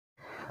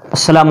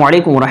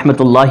अस्सलामुअलैकुम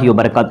warahmatullahi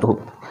wabarakatuh।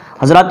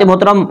 हज़रात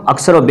मोहतरम,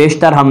 अक्सर व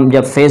बेशतर हम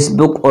जब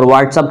फेसबुक और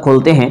व्हाट्सअप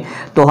खोलते हैं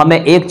तो हमें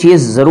एक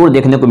चीज़ ज़रूर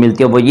देखने को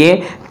मिलती है, वो ये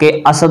कि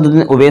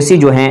असदुद्दीन ओवैसी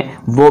जो हैं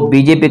वो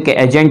बीजेपी के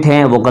एजेंट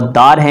हैं, वो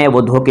गद्दार हैं,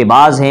 वो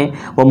धोखेबाज हैं,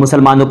 वो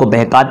मुसलमानों को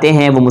बहकाते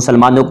हैं, वो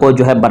मुसलमानों को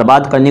जो है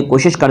बर्बाद करने की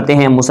कोशिश करते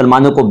हैं,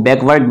 मुसलमानों को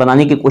बैकवर्ड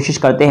बनाने की कोशिश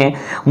करते हैं,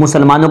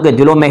 मुसलमानों के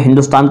दिलों में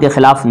हिंदुस्तान के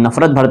ख़िलाफ़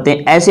नफ़रत भरते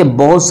हैं। ऐसे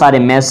बहुत सारे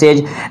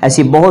मैसेज,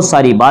 ऐसी बहुत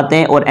सारी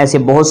बातें और ऐसे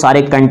बहुत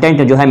सारे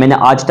कंटेंट जो है मैंने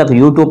आज तक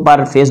यूट्यूब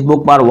पर,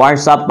 फेसबुक पर,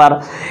 व्हाट्सएप पर,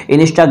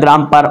 इंस्टाग्राम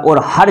पर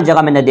और हर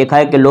जगह मैंने देखा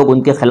है कि लोग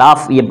उनके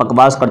खिलाफ ये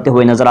बकवास करते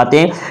हुए नजर आते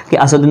हैं कि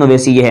असदुद्दीन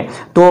ओवैसी ये है।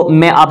 तो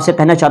मैं आपसे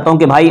कहना चाहता हूं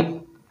कि भाई,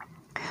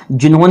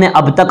 जिन्होंने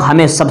अब तक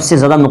हमें सबसे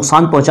ज़्यादा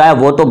नुकसान पहुंचाया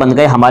वो तो बन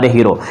गए हमारे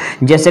हीरो,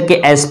 जैसे कि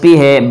एसपी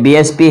है,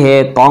 बीएसपी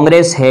है,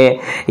 कांग्रेस है,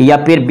 या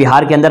फिर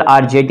बिहार के अंदर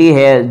आरजेडी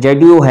है,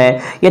 जेडीयू है,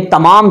 ये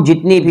तमाम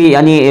जितनी भी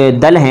यानी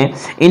दल हैं,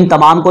 इन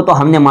तमाम को तो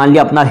हमने मान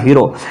लिया अपना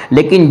हीरो।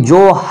 लेकिन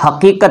जो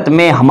हकीकत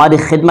में हमारी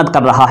खिदमत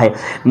कर रहा है,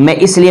 मैं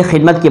इसलिए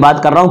खिदमत की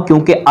बात कर रहा हूँ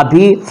क्योंकि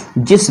अभी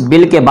जिस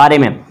बिल के बारे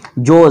में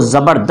जो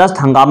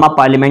ज़बरदस्त हंगामा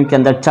पार्लियामेंट के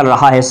अंदर चल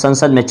रहा है,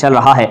 संसद में चल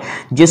रहा है,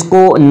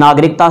 जिसको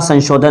नागरिकता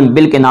संशोधन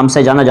बिल के नाम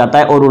से जाना जाता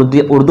है और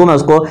उर्दू में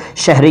उसको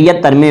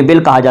शहरियत तरमीमी बिल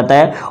कहा जाता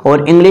है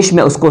और इंग्लिश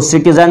में उसको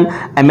सिटीजन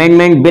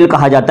अमेंडमेंट बिल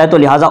कहा जाता है। तो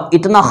लिहाजा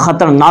इतना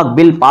ख़तरनाक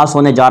बिल पास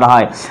होने जा रहा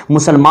है।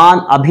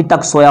 मुसलमान अभी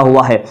तक सोया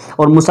हुआ है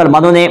और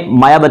मुसलमानों ने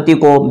मायावती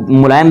को,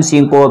 मुलायम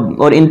सिंह को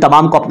और इन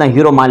तमाम को अपना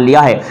हीरो मान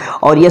लिया है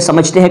और ये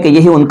समझते हैं कि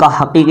यही उनका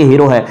हकीकी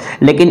हीरो है।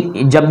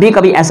 लेकिन जब भी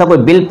कभी ऐसा कोई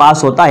बिल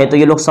पास होता है तो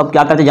ये लोग सब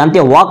क्या करते जानते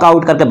हैं?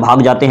 वॉकआउट करके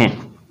भाग जाते हैं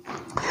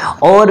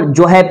और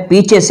जो है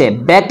पीछे से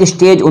बैक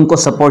स्टेज उनको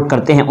सपोर्ट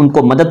करते हैं,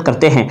 उनको मदद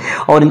करते हैं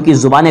और इनकी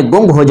जुबानें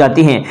गुंग हो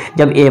जाती हैं।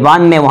 जब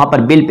ऐवान में वहां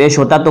पर बिल पेश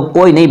होता तो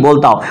कोई नहीं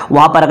बोलता,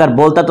 वहां पर अगर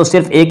बोलता तो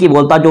सिर्फ एक ही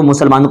बोलता जो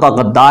मुसलमानों का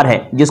गद्दार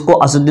है, जिसको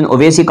असदुद्दीन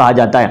ओवैसी कहा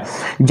जाता है।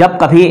 जब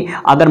कभी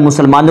अगर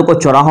मुसलमानों को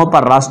चौराहों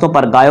पर, रास्तों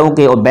पर गायों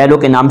के और बैलों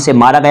के नाम से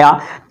मारा गया,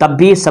 तब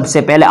भी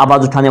सबसे पहले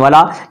आवाज उठाने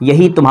वाला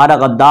यही तुम्हारा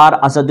गद्दार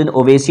असदुद्दीन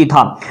ओवैसी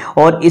था।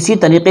 और इसी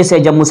तरीके से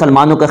जब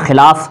मुसलमानों के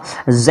खिलाफ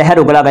जहर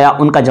उगला गया,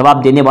 उनका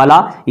जवाब देने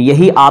वाला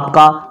यही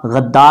आपका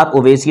गद्दार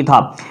ओवैसी था।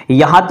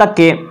 यहां तक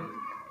कि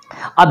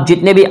अब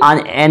जितने भी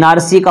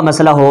एनआरसी का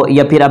मसला हो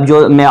या फिर अब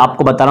जो मैं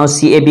आपको बता रहा हूँ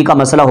सीएबी का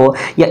मसला हो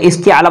या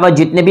इसके अलावा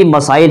जितने भी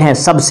मसाइल हैं,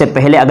 सबसे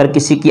पहले अगर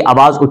किसी की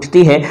आवाज़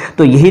उठती है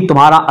तो यही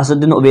तुम्हारा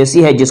असदुद्दीन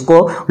ओवैसी है, जिसको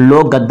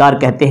लोग गद्दार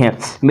कहते हैं।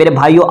 मेरे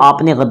भाइयों,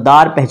 आपने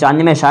गद्दार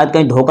पहचानने में शायद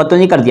कहीं धोखा तो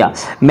नहीं कर दिया।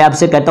 मैं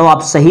आपसे कहता हूँ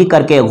आप सही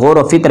करके गौर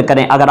व फिक्र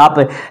करें। अगर आप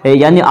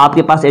यानी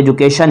आपके पास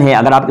एजुकेशन है,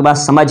 अगर आपके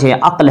पास समझ है,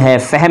 अक्ल है,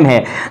 फहम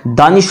है,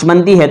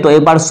 दानिशमंदी है, तो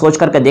एक बार सोच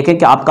करके देखें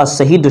कि आपका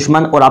सही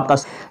दुश्मन और आपका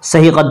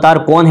सही गद्दार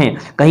कौन है।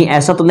 कहीं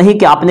ऐसा तो नहीं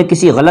कि आपने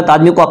किसी गलत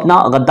आदमी को अपना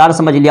गद्दार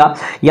समझ लिया।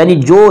 यानी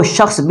जो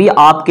शख्स भी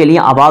आपके लिए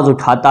आवाज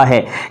उठाता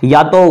है,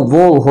 या तो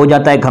वो हो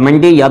जाता है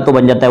घमंडी, या तो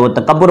बन जाता है वो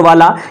तकब्बुर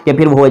वाला, या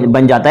फिर वो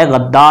बन जाता है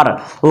गद्दार।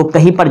 वो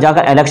कहीं पर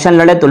जाकर इलेक्शन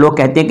लड़े तो लोग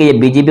कहते हैं कि ये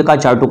बीजेपी का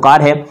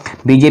चाटुकार है,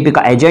 बीजेपी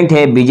का एजेंट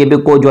है, बीजेपी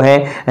को जो है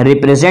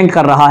रिप्रेजेंट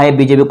कर रहा है,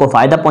 बीजेपी को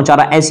फायदा पहुंचा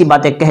रहा है। ऐसी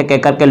बातें कह कह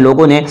करके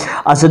लोगों ने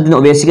असदुद्दीन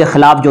ओवैसी के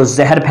खिलाफ जो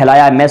जहर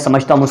फैलाया है, मैं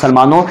समझता हूं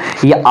मुसलमानों,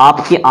 ये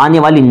आपकी आने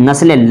वाली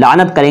नस्लें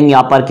लानत करेंगी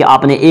यहाँ पर कि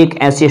आपने एक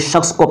ऐसे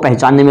शख्स को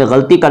पहचानने में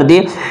गलती कर दी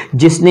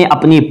जिसने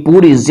अपनी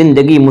पूरी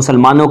जिंदगी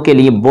मुसलमानों के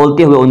लिए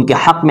बोलते हुए, उनके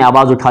हक में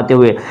आवाज उठाते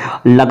हुए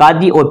लगा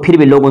दी और फिर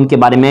भी लोग उनके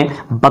बारे में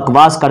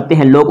बकवास करते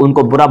हैं, लोग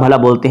उनको बुरा भला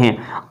बोलते हैं।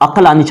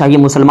 अक्ल आनी चाहिए।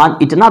 मुसलमान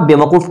इतना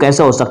बेवकूफ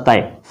कैसे हो सकता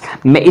है?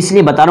 मैं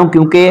इसलिए बता रहा हूं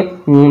क्योंकि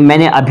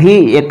मैंने अभी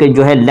एक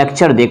जो है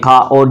लेक्चर देखा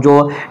और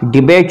जो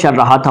डिबेट चल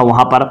रहा था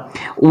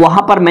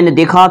वहां पर मैंने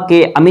देखा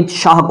कि अमित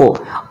शाह को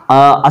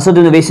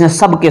असदुद्दीन ओवैसी ने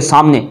सबके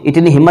सामने,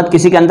 इतनी हिम्मत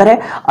किसी के अंदर है,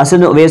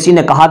 असदुद्दीन ओवैसी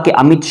ने कहा कि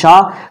अमित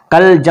शाह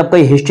कल जब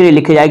कोई हिस्ट्री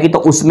लिखी जाएगी तो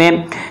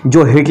उसमें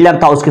जो हिटलर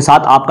था उसके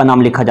साथ आपका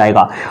नाम लिखा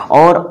जाएगा।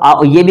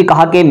 और ये भी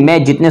कहा कि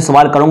मैं जितने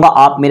सवाल करूंगा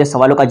आप मेरे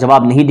सवालों का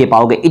जवाब नहीं दे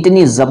पाओगे।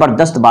 इतनी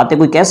जबरदस्त बातें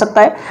कोई कह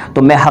सकता है?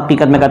 तो मैं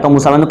हकीकत में कहता हूं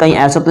मुसलमानों, कहीं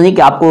ऐसा तो नहीं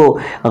कि आपको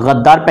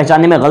गद्दार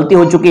पहचानने में गलती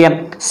हो चुकी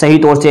है? सही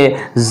तौर से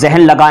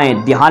जहन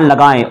लगाएं, ध्यान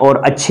लगाएं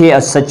और अच्छे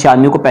सच्चे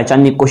आदमी को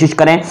पहचानने की कोशिश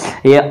करें।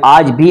 ये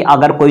आज भी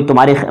अगर कोई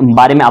तुम्हारे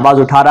बारे में आवाज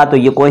उठा रहा तो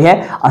ये कोई है,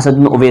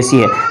 असदुद्दीन ओवैसी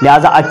है।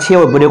 लिहाजा अच्छे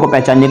और बुरे को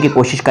पहचानने की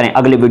कोशिश करें।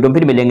 अगले वीडियो में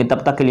फिर मिलेंगे,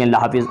 तब तक के लिए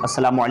अल्लाह हाफिज।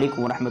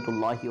 अस्सलामुअलैकुम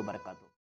warahmatullahi wabarakatuh।